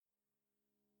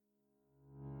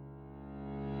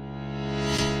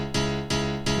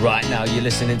Right now, you're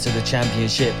listening to the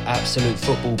Championship Absolute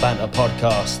Football Banter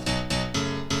podcast,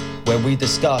 where we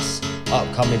discuss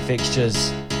upcoming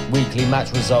fixtures, weekly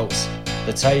match results,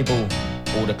 the table,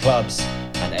 all the clubs,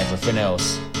 and everything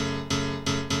else.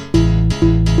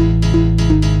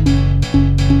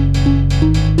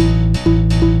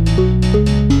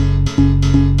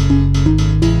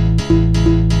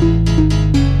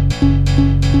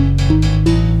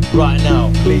 Right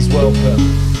now, please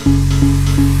welcome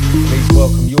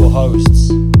your hosts,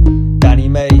 Danny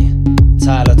May,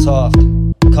 Tyler Taft,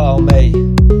 Carl May,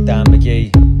 Dan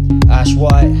McGee, Ash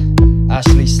White,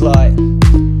 Ashley Slight,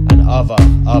 and other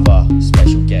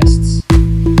special guests.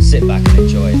 Sit back and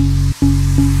enjoy.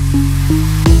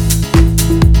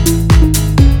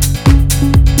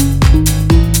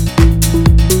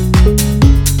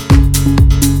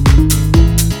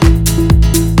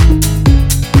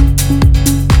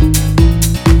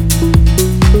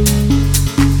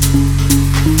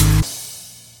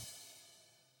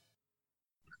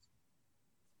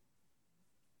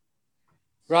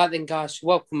 Right then, guys,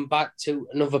 welcome back to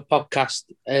another podcast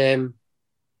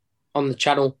on the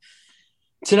channel.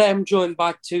 Today I'm joined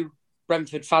by two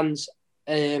Brentford fans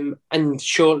and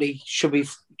shortly should be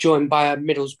joined by a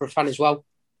Middlesbrough fan as well.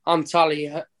 I'm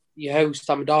Tyler, your host.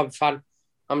 I'm a Derby fan.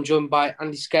 I'm joined by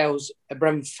Andy Scales, a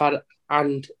Brentford fan,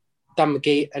 and Dan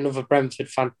McGee, another Brentford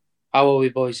fan. How are we,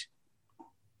 boys?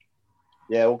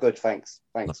 Yeah, all good, thanks.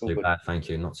 Not too bad, thank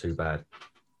you. Not too bad.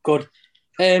 Good.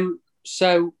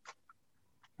 So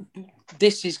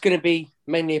this is going to be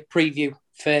mainly a preview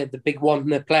for the big one,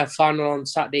 the playoff final on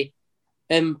Saturday.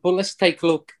 But let's take a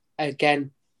look again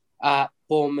at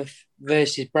Bournemouth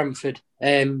versus Brentford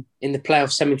in the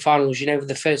playoff semi-finals. You know,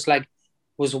 the first leg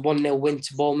was a 1-0 win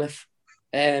to Bournemouth.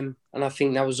 And I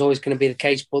think that was always going to be the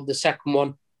case. But the second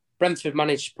one, Brentford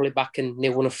managed to pull it back and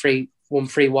they won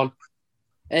 3-1.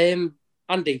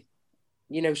 Andy,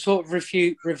 you know, sort of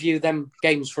review them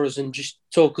games for us and just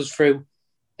talk us through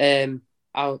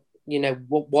how, you know,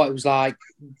 what it was like.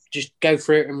 Just go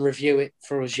through it and review it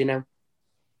for us, you know.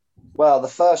 Well, the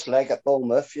first leg at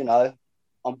Bournemouth, you know,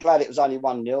 I'm glad it was only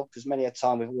 1-0 because many a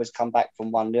time we've always come back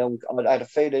from 1-0. I had a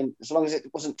feeling, as long as it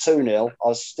wasn't 2-0, I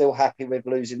was still happy with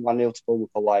losing 1-0 to Bournemouth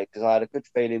away because I had a good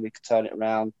feeling we could turn it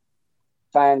around.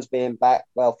 Fans being back,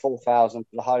 4,000 for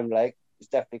the home leg was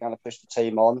definitely going to push the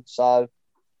team on. So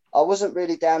I wasn't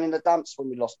really down in the dumps when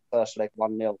we lost the first leg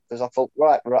 1-0 because I thought,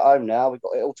 right, we're at home now. We've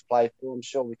got it all to play for. I'm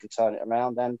sure we can turn it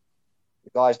around. And the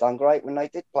guys done great when they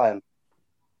did play them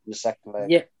in the second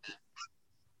leg.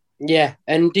 Yeah.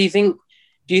 And do you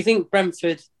think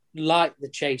Brentford like the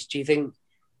chase? Do you think,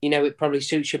 you know, it probably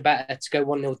suits you better to go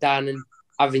 1-0 down and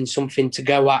having something to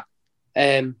go at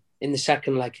in the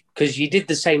second leg? Because you did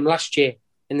the same last year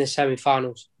in the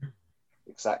semi-finals.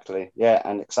 Exactly, yeah,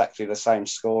 and exactly the same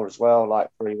score as well, like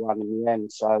 3-1 in the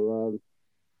end. So,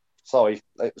 sorry,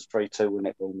 it was 3-2, wasn't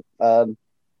it?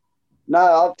 No,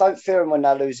 I don't fear them when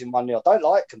they're losing 1-0. I don't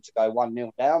like them to go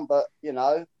 1-0 down, but, you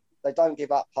know, they don't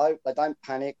give up hope. They don't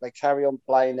panic. They carry on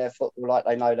playing their football like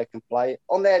they know they can play.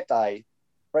 On their day,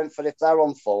 Brentford, if they're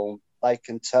on form, they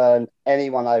can turn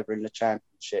anyone over in the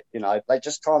Championship. You know, they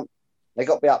just can't. They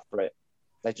got to be up for it.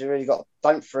 They really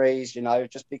don't freeze, you know,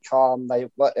 just be calm. They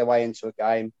work their way into a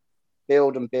game,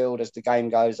 build and build as the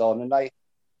game goes on, and they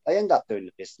end up doing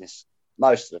the business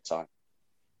most of the time.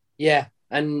 Yeah,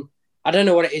 and I don't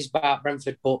know what it is about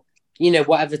Brentford, but, you know,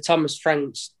 whatever Thomas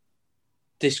Frank's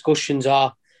discussions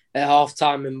are at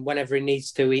half-time and whenever he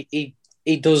needs to, he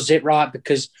does it right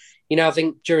because, you know, I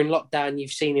think during lockdown you've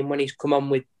seen him when he's come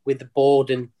on with the board,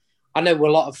 and I know a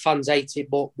lot of fans hate it,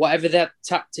 but whatever their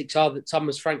tactics are that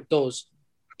Thomas Frank does,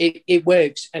 it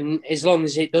works, and as long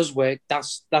as it does work,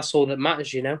 that's all that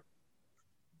matters, you know.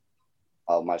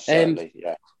 Oh, most certainly,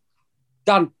 yeah.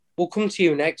 Dan, we'll come to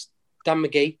you next, Dan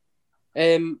McGee.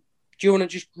 Do you want to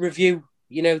just review,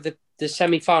 you know, the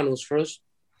semi-finals for us?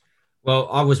 Well,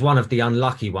 I was one of the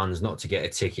unlucky ones not to get a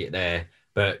ticket there,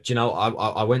 but you know,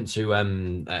 I went to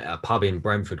a pub in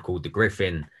Brentford called the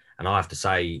Griffin, and I have to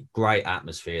say, great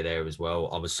atmosphere there as well.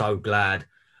 I was so glad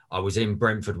I was in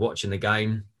Brentford watching the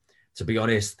game. To be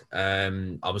honest,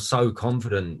 I was so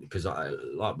confident because,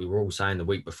 like we were all saying the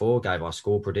week before, gave our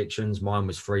score predictions. Mine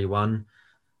was 3-1.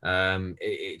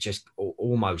 It just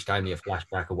almost gave me a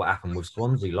flashback of what happened with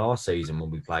Swansea last season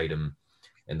when we played them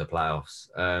in the playoffs.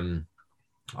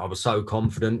 I was so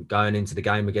confident going into the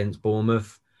game against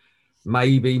Bournemouth.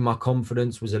 Maybe my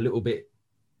confidence was a little bit,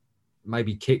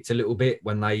 maybe kicked a little bit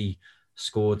when they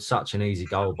scored such an easy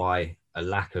goal by a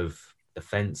lack of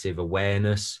defensive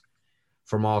awareness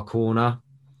from our corner.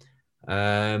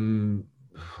 I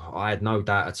had no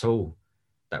doubt at all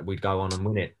that we'd go on and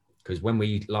win it. Because when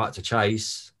we like to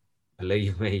chase,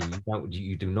 believe me,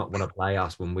 you do not want to play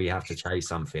us when we have to chase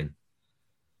something.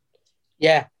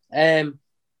 Yeah. And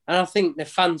I think the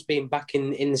fans being back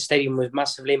in the stadium was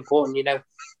massively important. You know,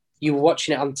 you were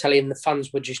watching it on telly and the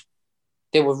fans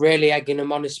they were really egging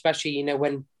them on, especially, you know,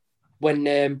 when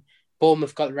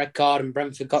Bournemouth got the red card and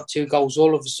Brentford got 2 goals,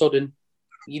 all of a sudden,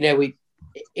 you know,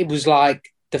 it was like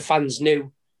the fans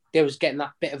knew they was getting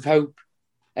that bit of hope,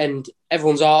 and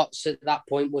everyone's hearts at that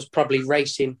point was probably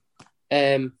racing.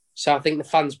 So I think the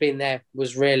fans being there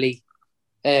was really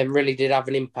did have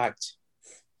an impact.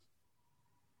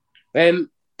 Dan,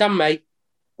 mate,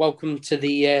 welcome to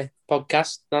the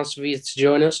podcast. Nice of you to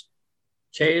join us.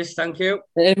 Cheers, thank you.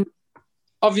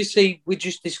 Obviously, we're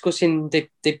just discussing the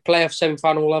playoff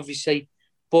semi-final. Obviously,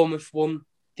 Bournemouth won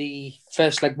the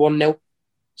first leg 1-0.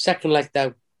 Second leg,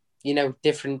 though, you know,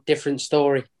 different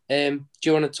story. Do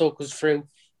you want to talk us through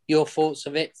your thoughts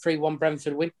of it? 3-1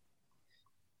 Brentford win.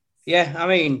 Yeah, I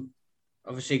mean,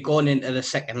 obviously going into the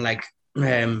second leg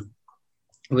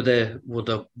with a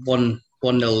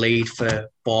 1-0 lead for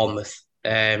Bournemouth.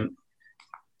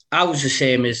 I was the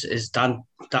same as Dan.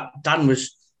 Dan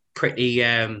was pretty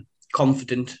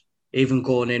confident, even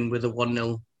going in with a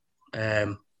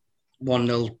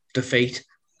 1-0 defeat.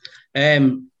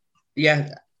 Yeah,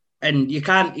 and you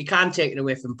can't take it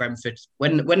away from Brentford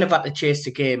when they've had to chase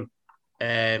the game.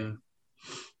 At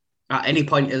any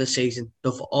point of the season,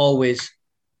 they've always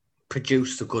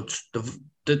produced the goods.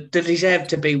 They deserve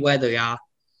to be where they are.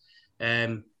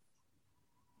 I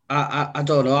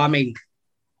don't know. I mean,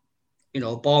 you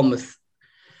know, Bournemouth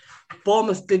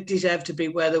did deserve to be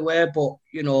where they were, but,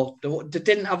 you know, they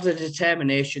didn't have the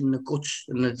determination, the guts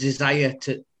and the desire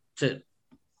to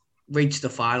reach the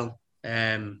final.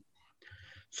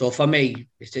 So for me,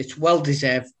 it's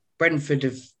well-deserved. Brentford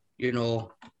have, you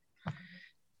know,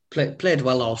 played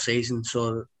well all season,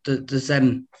 so they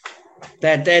deserve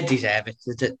it.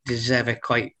 They deserve it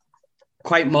quite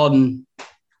more than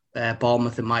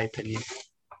Bournemouth, in my opinion.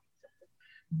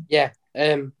 Yeah,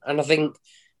 and I think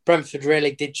Brentford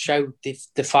really did show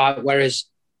the fight, whereas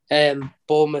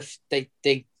Bournemouth, they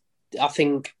I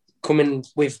think coming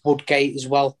with Woodgate as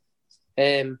well.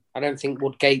 I don't think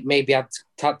Woodgate maybe had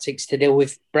tactics to deal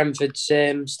with Brentford's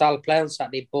style of play on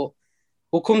Saturday, but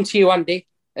we'll come to you, Andy.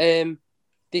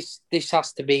 This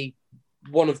has to be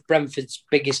one of Brentford's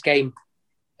biggest game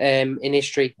in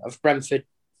history of Brentford,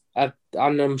 and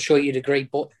I'm sure you'd agree.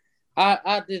 But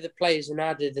how do the players and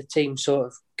how do the team sort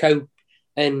of cope,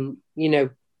 and, you know,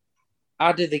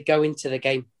 how do they go into the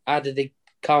game? How do they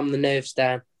calm the nerves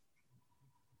down?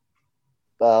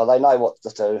 They know what to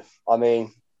do. I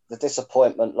mean, the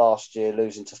disappointment last year,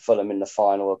 losing to Fulham in the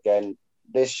final again,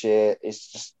 this year is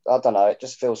just, I don't know, it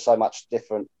just feels so much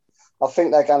different. I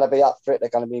think they're going to be up for it. They're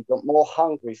going to be more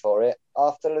hungry for it.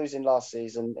 After losing last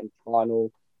season in the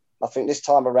final, I think this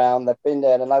time around, they've been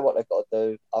there, they know what they've got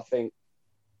to do. I think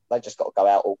they just got to go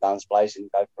out all guns blazing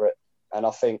and go for it. And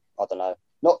I think, I don't know,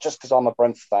 not just because I'm a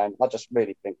Brentford fan, I just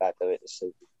really think they'll do it this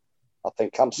season. I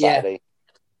think come Saturday,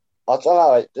 I don't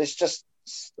know, it's just,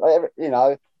 you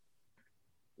know,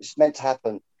 it's meant to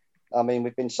happen. I mean,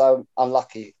 we've been so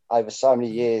unlucky over so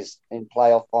many years in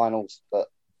playoff finals, but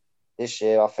this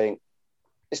year I think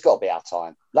it's got to be our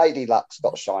time. Lady Luck's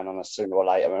got to shine on us sooner or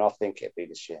later, and I think it'll be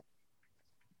this year.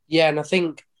 Yeah, and I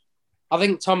think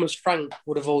Thomas Frank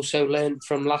would have also learned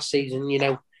from last season, you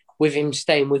know, with him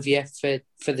staying with you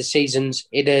for the seasons,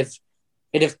 he'd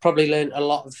have probably learned a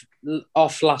lot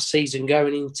off last season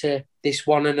going into this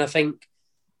one. And I think,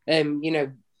 you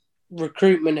know,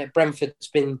 recruitment at Brentford's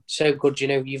been so good. You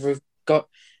know, you've got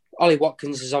Ollie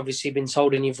Watkins has obviously been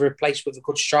sold, and you've replaced with a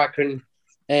good striker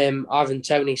in Ivan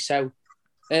Toney. So,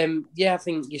 yeah, I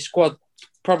think your squad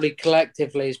probably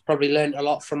collectively has probably learned a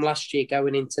lot from last year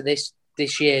going into this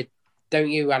year, don't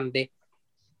you, Andy?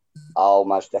 Oh,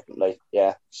 most definitely.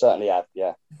 Yeah, certainly have.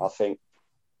 Yeah, I think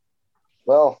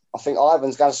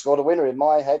Ivan's going to score the winner in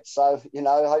my head. So, you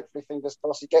know, hopefully, fingers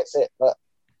crossed he gets it. But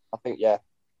I think, yeah,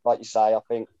 like you say, I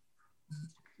think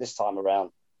this time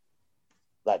around,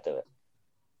 they'll do it.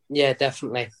 Yeah,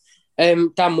 definitely.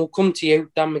 Dan, we'll come to you,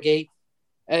 Dan McGee.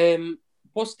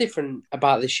 What's different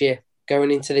about this year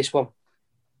going into this one?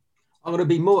 I'm going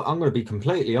to be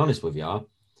completely honest with you. Out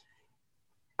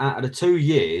of the 2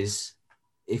 years,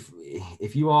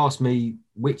 if you ask me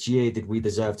which year did we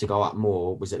deserve to go up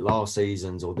more, was it last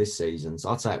season's or this season's?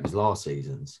 I'd say it was last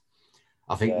season's.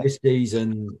 I think This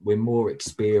season we're more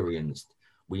experienced.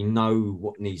 We know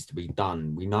what needs to be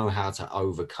done. We know how to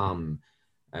overcome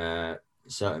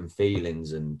certain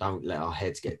feelings and don't let our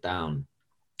heads get down.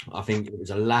 I think it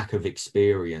was a lack of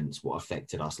experience what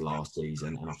affected us last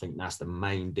season, and I think that's the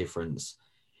main difference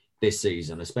this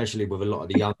season, especially with a lot of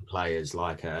the young players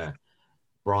like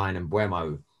Brian and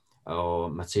Buemo or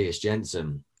Matthias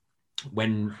Jensen.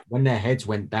 When their heads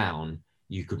went down,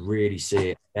 you could really see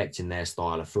it affecting their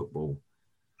style of football.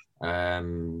 But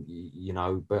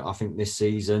I think this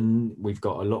season we've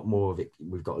got a lot more of it.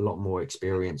 We've got a lot more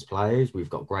experienced players. We've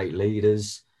got great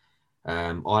leaders.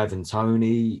 Ivan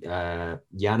Toney, Vitaly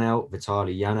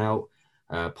Janelt,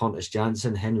 Pontus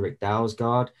Jansson, Henrik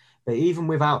Dalsgaard. But even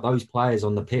without those players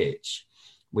on the pitch,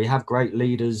 we have great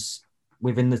leaders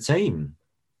within the team.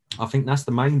 I think that's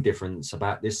the main difference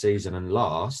about this season and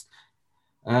last.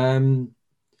 I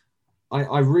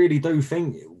really do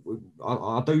think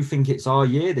I do think it's our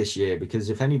year this year, because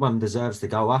if anyone deserves to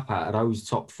go up out of those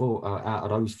top four, out of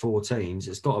those 4 teams,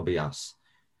 it's got to be us.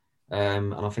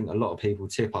 And I think a lot of people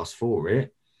tip us for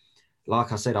it.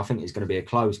 Like I said, I think it's going to be a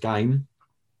close game.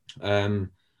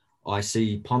 I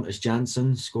see Pontus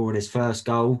Jansson scoring his first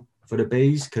goal for the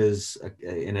Bees, because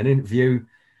in an interview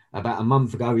about a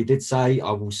month ago, he did say,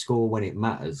 "I will score when it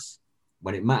matters.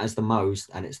 When it matters the most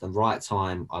and it's the right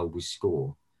time, I will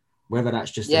score." Whether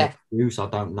that's just an excuse, I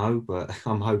don't know, but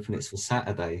I'm hoping it's for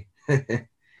Saturday.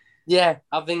 Yeah,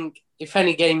 I think if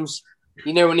any game's,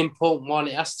 an important one,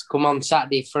 it has to come on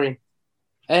Saturday for him.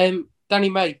 Danny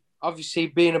May, obviously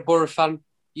being a Borough fan,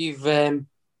 you've been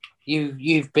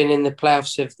in the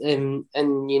playoffs and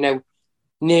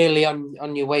nearly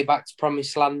on your way back to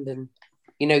Promised Land, and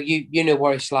you know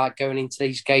what it's like going into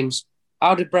these games.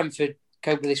 How did Brentford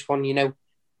cope with this one?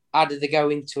 How did they go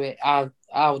into it? How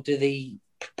do they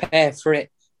prepare for it?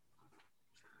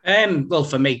 Well,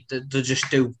 for me, they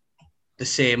just do the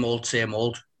same old.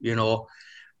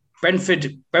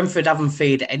 Brentford haven't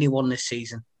feared anyone this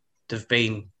season. They've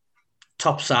been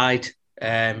top side,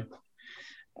 and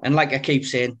like I keep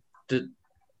saying,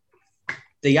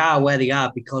 they are where they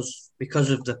are because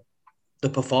of the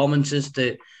performances,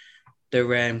 the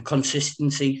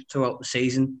consistency throughout the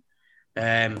season.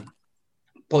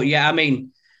 But yeah, I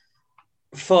mean,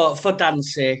 for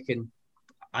Dan's sake and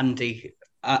Andy,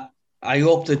 I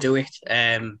hope to do it.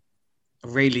 I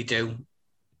really do.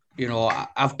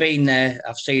 I've been there.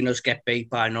 I've seen us get beat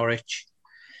by Norwich,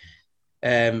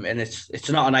 and it's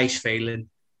not a nice feeling.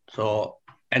 So,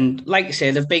 and like I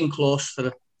say, they've been close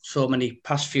for so many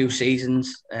past few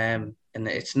seasons, and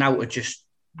it's now to just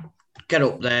get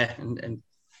up there and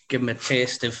give them a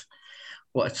taste of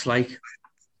what it's like.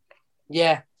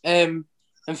 Yeah, and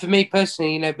for me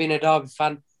personally, being a Derby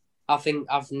fan, I think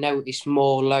I've noticed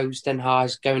more lows than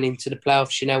highs going into the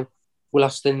playoffs. We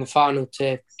lost in the final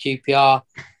to QPR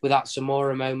with that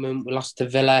Zamora moment. We lost to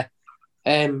Villa.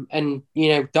 And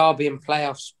Derby and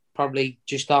playoffs probably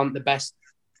just aren't the best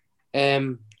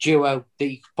duo that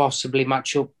you could possibly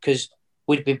match up, because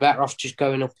we'd be better off just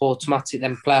going up automatic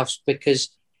than playoffs, because,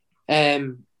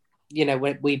 we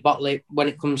bottle it when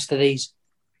it comes to these.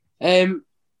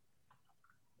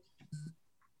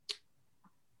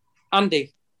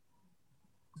 Andy.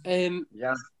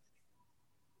 Yeah.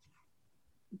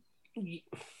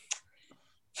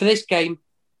 For this game,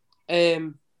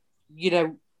 this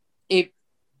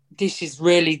is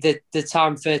really the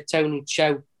time for Tony to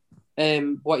show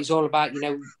what he's all about.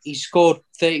 He's scored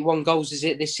 31 goals, is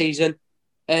it, this season?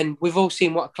 And we've all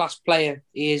seen what a class player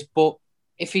he is. But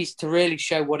if he's to really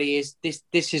show what he is,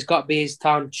 this has got to be his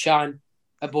time to shine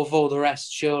above all the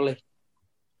rest, surely.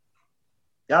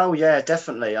 Oh, yeah,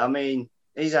 definitely. I mean,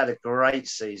 he's had a great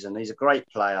season. He's a great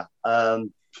player.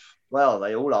 Well,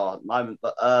 they all are at the moment,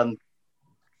 but I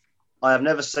have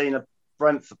never seen a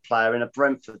Brentford player in a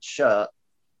Brentford shirt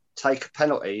take a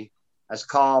penalty as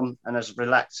calm and as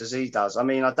relaxed as he does. I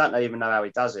mean, I don't even know how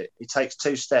he does it. He takes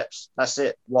 2 steps. That's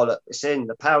it. Wallet. It's in.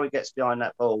 The power he gets behind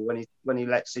that ball when he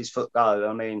lets his foot go.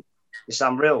 I mean, it's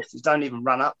unreal. He don't even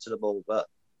run up to the ball. But,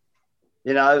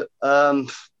 we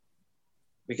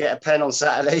get a pen on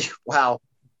Saturday. Wow.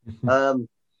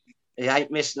 He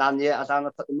ain't missed none yet. I don't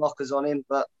want to put the mockers on him,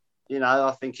 but,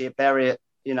 I think he'll bury it.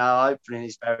 Hopefully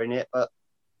he's burying it. But,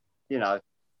 I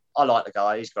like the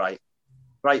guy. He's great.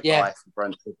 Great guy for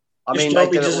Brentford. Just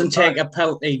hope he doesn't take a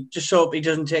penalty. Just hope he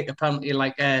doesn't take a penalty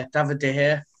like David De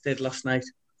Gea did last night.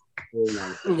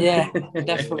 Yeah,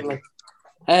 definitely.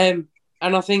 And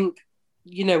I think,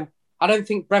 I don't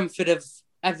think Brentford have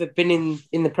ever been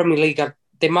in the Premier League.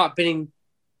 They might have been in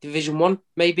Division 1,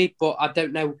 maybe, but I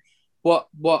don't know what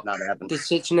the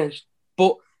situation is.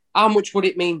 But how much would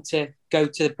it mean to go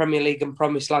to the Premier League and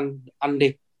Promised Land,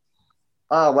 Andy?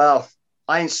 Oh, well,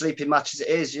 I ain't sleeping much as it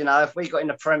is. If we got in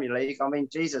the Premier League, I mean,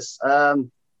 Jesus,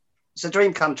 it's a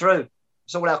dream come true.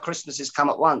 It's all our Christmases come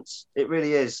at once. It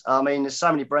really is. I mean, there's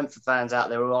so many Brentford fans out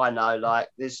there who I know,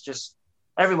 there's just,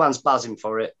 everyone's buzzing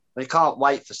for it. They can't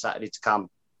wait for Saturday to come.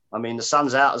 I mean, the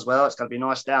sun's out as well. It's going to be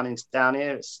nice down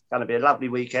here. It's going to be a lovely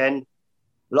weekend.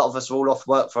 A lot of us are all off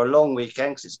work for a long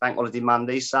weekend because it's Bank Holiday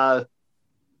Monday. So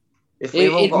if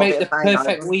we've all It'd got make a the bit of hangover,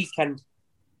 perfect weekend.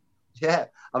 yeah.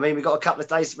 I mean, we've got a couple of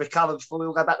days to recover before we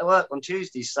all go back to work on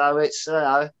Tuesday. So it's,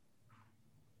 I'd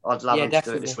love them to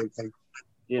do it this weekend.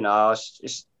 You know,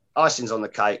 it's icing's on the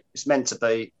cake. It's meant to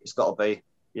be. It's got to be.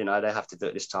 You know, they have to do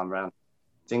it this time round.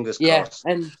 Fingers crossed.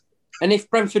 Yeah, and if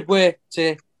Brentford were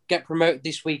to get promoted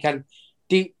this weekend,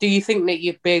 do you think that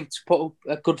you'd be able to put up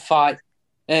a good fight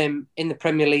in the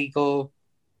Premier League, or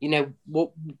you know,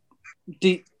 what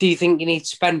do you think you need to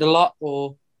spend a lot,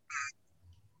 or?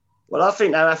 Well, I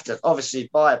think they'll have to obviously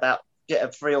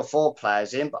get 3 or 4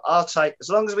 players in, but I'll take, as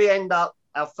long as we end up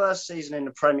our first season in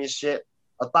the Premiership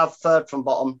above third from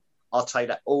bottom, I'll take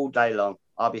that all day long.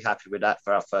 I'll be happy with that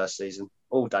for our first season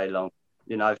all day long.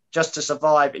 You know, just to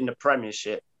survive in the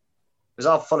Premiership, because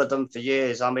I've followed them for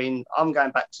years. I mean, I'm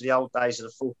going back to the old days of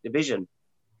the 4th Division,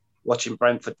 watching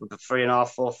Brentford with the 3,500,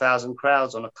 4,000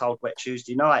 crowds on a cold, wet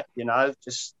Tuesday night. You know,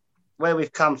 just where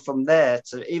we've come from there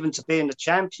to even to be in the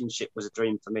Championship was a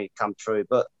dream for me to come true.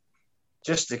 But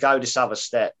just to go this other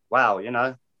step, wow, you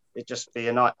know, it'd just be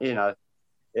a night, you know,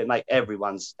 it'd make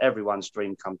everyone's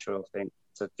dream come true, I think,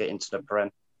 to get into the Prem.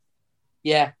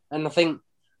 Yeah, and I think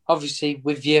obviously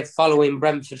with you following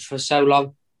Brentford for so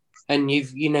long, and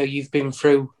you've been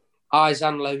through highs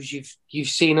and lows, you've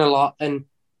seen a lot, and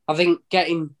I think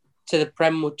getting to the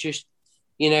Prem would just,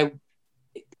 you know,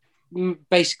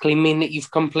 basically mean that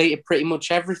you've completed pretty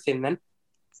much everything then.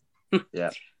 Yeah.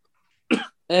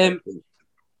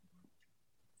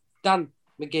 Dan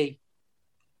McGee,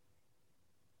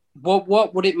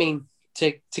 what would it mean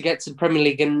to get to the Premier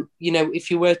League? And, you know,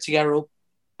 if you were to get up,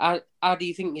 how do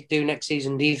you think you'd do next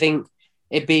season? Do you think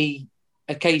it'd be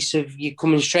a case of you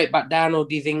coming straight back down, or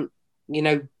do you think, you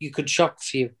know, you could shock a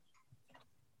few?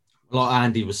 Like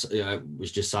Andy was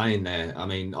just saying there, I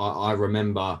mean, I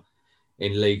remember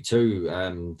in League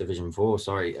Two, Division 4,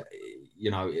 sorry,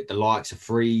 you know, the likes of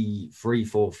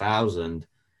 4,000,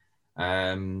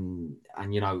 and,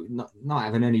 you know, not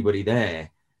having anybody there.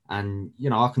 And,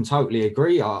 you know, I can totally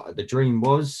agree. The dream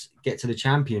was get to the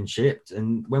Championship.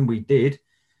 And when we did,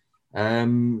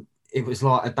 it was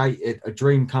like a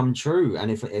dream come true. And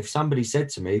if somebody said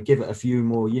to me, give it a few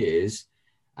more years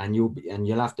and you'll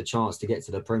have the chance to get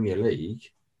to the Premier League,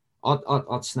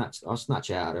 I'd snatch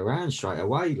it out of their hands straight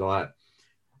away. Like,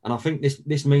 and I think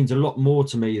this means a lot more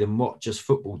to me than what just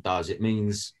football does. It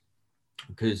means,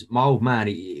 because my old man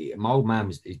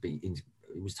was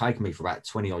taking me for about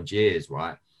 20 odd years,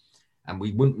 right? And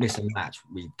we wouldn't miss a match.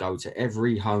 We'd go to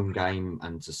every home game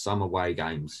and to some away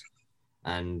games.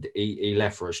 And he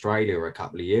left for Australia a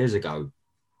couple of years ago.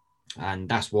 And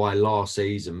that's why last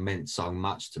season meant so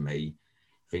much to me,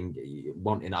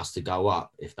 wanting us to go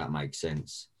up, if that makes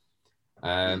sense.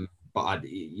 But,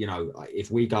 you know,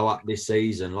 if we go up this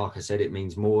season, like I said, it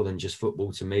means more than just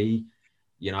football to me.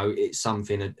 You know, it's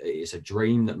a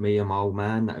dream that me and my old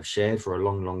man that have shared for a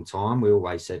long, long time. We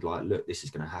always said, like, look, this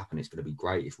is going to happen. It's going to be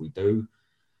great if we do.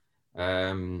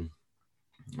 You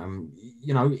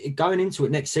know, going into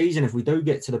it next season, if we do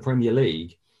get to the Premier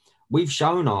League, we've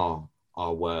shown our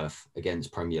worth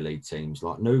against Premier League teams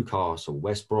like Newcastle,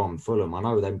 West Brom, Fulham. I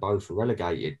know them both were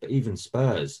relegated, but even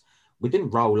Spurs, we didn't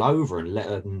roll over and let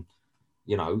them,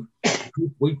 you know,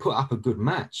 we put up a good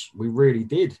match. We really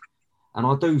did. And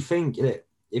I do think that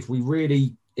if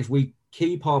we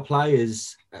keep our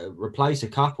players, replace a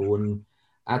couple and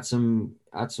add some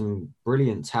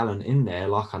brilliant talent in there,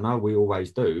 like I know we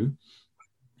always do,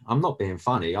 I'm not being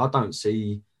funny. I don't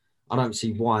see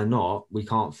why not. We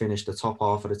can't finish the top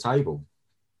half of the table.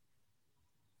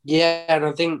 Yeah, and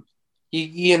I think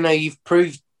you know you've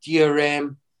proved your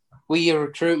with your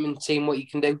recruitment team what you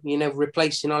can do. You know,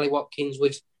 replacing Ollie Watkins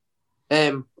with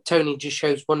Tony just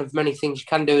shows one of many things you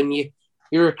can do, and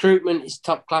your recruitment is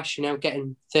top class. You know,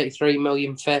 getting 33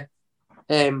 million for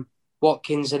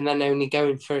Watkins and then only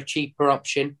going for a cheaper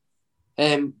option.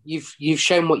 You've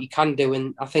shown what you can do,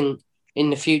 and I think in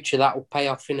the future that will pay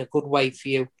off in a good way for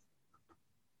you.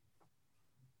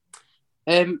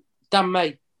 Dan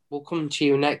May, we'll come to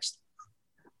you next.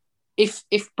 If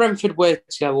Brentford were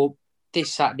to go up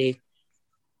this Saturday,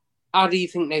 how do you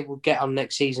think they would get on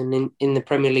next season in the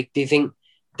Premier League? Do you think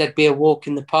there'd be a walk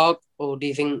in the park, or do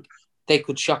you think they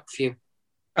could shock a few?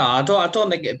 No, I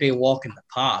don't think it'd be a walk in the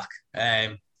park.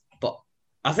 But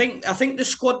I think the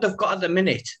squad they've got at the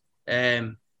minute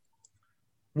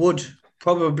would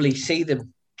probably see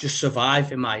them just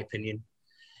survive, in my opinion.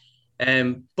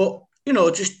 But you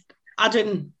know, just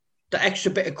adding the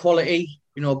extra bit of quality,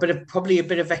 you know, probably a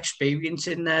bit of experience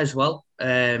in there as well.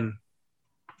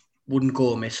 wouldn't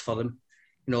go amiss for them.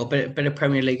 You know, a bit of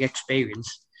Premier League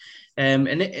experience. And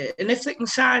if they can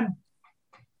sign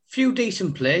a few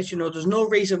decent players, you know, there's no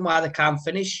reason why they can't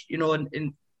finish, you know,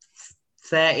 in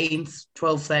 13th,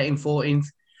 12th, 13th, 14th,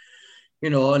 you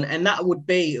know, and that would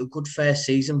be a good first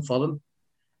season for them,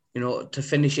 you know, to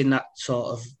finish in that sort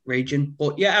of region.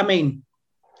 But yeah, I mean,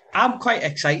 I'm quite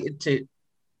excited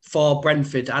for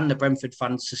Brentford and the Brentford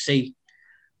fans to see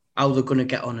how they're going to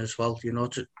get on as well. You know,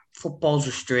 football's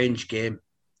a strange game.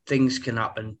 Things can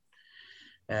happen.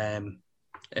 And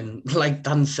like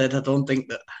Dan said, I don't think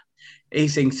that he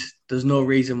thinks there's no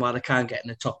reason why they can't get in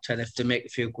the top 10 if they make a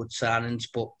few good signings.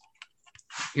 But,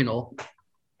 you know,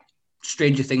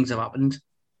 stranger things have happened.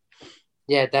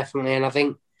 Yeah, definitely. And I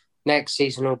think next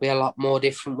season will be a lot more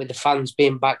different with the fans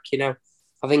being back, you know.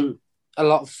 I think a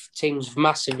lot of teams have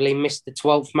massively missed the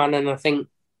 12th man, and I think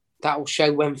that will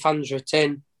show when fans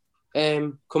return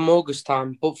come August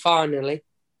time. But finally,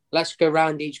 let's go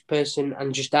around each person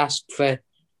and just ask for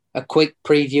a quick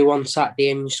preview on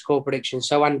Saturday and your score prediction.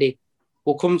 So, Andy,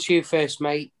 we'll come to you first,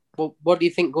 mate. What do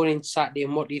you think going into Saturday,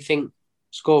 and what do you think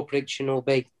score prediction will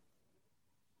be?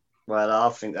 Well, I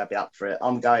think they'll be up for it.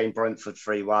 I'm going Brentford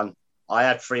 3-1. I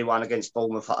had 3-1 against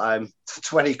Bournemouth at home.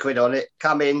 20 quid on it.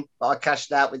 Come in, but I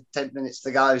cashed out with 10 minutes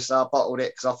to go, so I bottled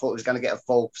it because I thought it was going to get a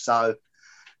fourth. So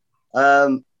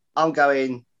I'm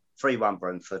going 3-1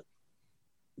 Brentford.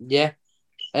 Yeah.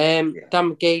 Dan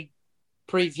McGee,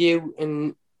 preview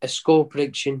and a score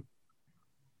prediction.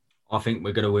 I think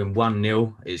we're going to win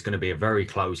 1-0. It's going to be a very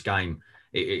close game.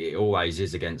 It always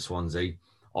is against Swansea.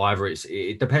 Either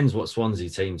it depends what Swansea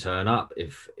team turn up.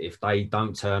 If they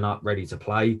don't turn up ready to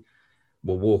play,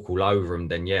 we'll walk all over them.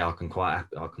 Then yeah, I can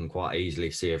quite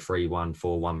easily see a 3-1,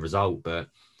 4-1 result. But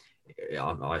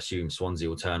I assume Swansea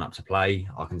will turn up to play.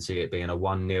 I can see it being a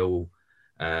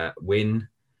 1-0 win.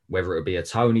 Whether it be a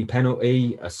Tony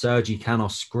penalty, a Sergi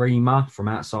Canos screamer from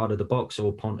outside of the box,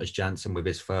 or Pontus Jansson with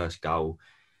his first goal,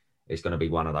 it's going to be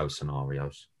one of those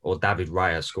scenarios. Or David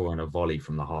Raya scoring a volley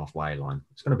from the halfway line.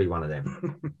 It's going to be one of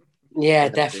them. Yeah,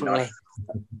 definitely.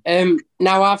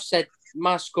 Now, I've said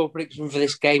my score prediction for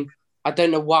this game. I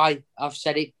don't know why I've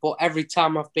said it, but every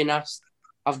time I've been asked,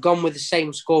 I've gone with the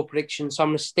same score prediction, so I'm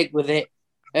going to stick with it.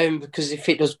 Because if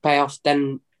it does pay off,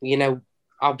 then, you know,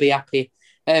 I'll be happy.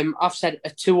 I've said a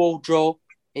 2-2 draw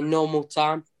in normal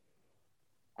time,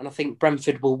 and I think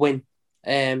Brentford will win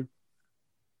 3-2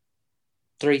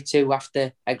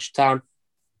 after extra time.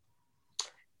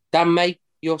 Dan, mate,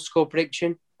 your score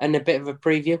prediction and a bit of a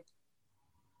preview.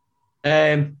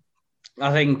 I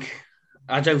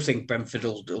don't think Brentford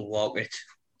will walk it,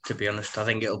 to be honest. I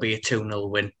think it'll be a 2-0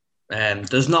 win.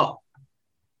 There's not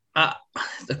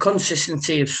the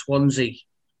consistency of Swansea.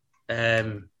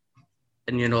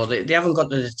 And, you know, they haven't got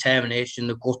the determination,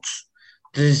 the guts,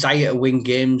 the desire to win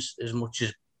games as much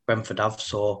as Brentford have.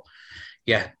 So,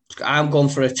 yeah, I'm going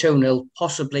for a 2-0,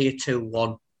 possibly a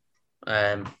 2-1.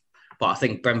 But I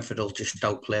think Brentford will just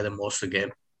outplay them most of the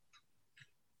game.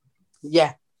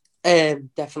 Yeah,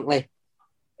 definitely.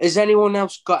 Has anyone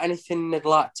else got anything they'd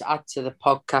like to add to the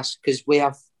podcast? Because we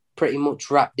have pretty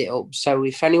much wrapped it up. So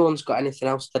if anyone's got anything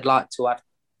else they'd like to add.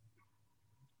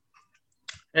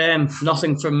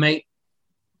 Nothing from me.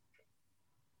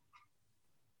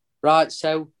 Right,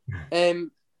 so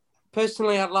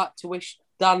personally, I'd like to wish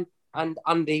Dan and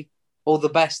Andy all the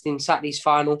best in Saturday's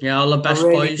final. Yeah, all the best,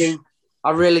 boys. I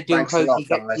really do Thanks hope a lot, you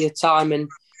get guys. your time and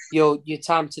your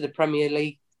time to the Premier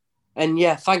League. And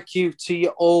yeah, thank you to you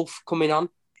all for coming on.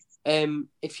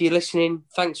 If you're listening,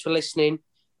 thanks for listening.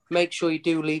 Make sure you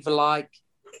do leave a like.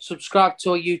 Subscribe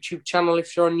to our YouTube channel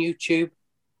if you're on YouTube.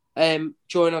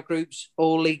 Join our groups,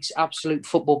 All Leagues Absolute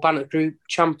Football Banter Group,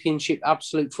 Championship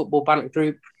Absolute Football Banter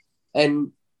Group,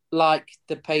 and like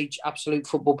the page Absolute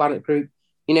Football Banter Group.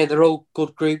 You know, they're all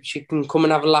good groups. You can come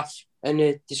and have a laugh and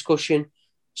a discussion.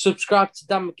 Subscribe to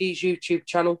Dan McGee's YouTube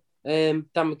channel. Dan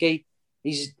McGee,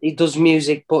 he does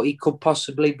music, but he could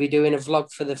possibly be doing a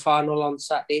vlog for the final on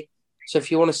Saturday. So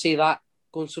if you want to see that,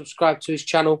 go and subscribe to his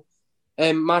channel.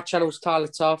 My channel's Tyler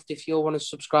Toft. If you want to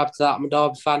subscribe to that, I'm a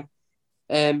Derby fan.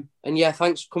 And yeah,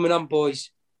 thanks for coming on,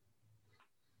 boys.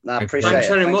 No, I appreciate Thanks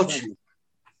it. very much.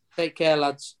 Take care,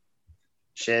 lads.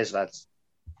 Cheers, lads.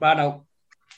 Bye now.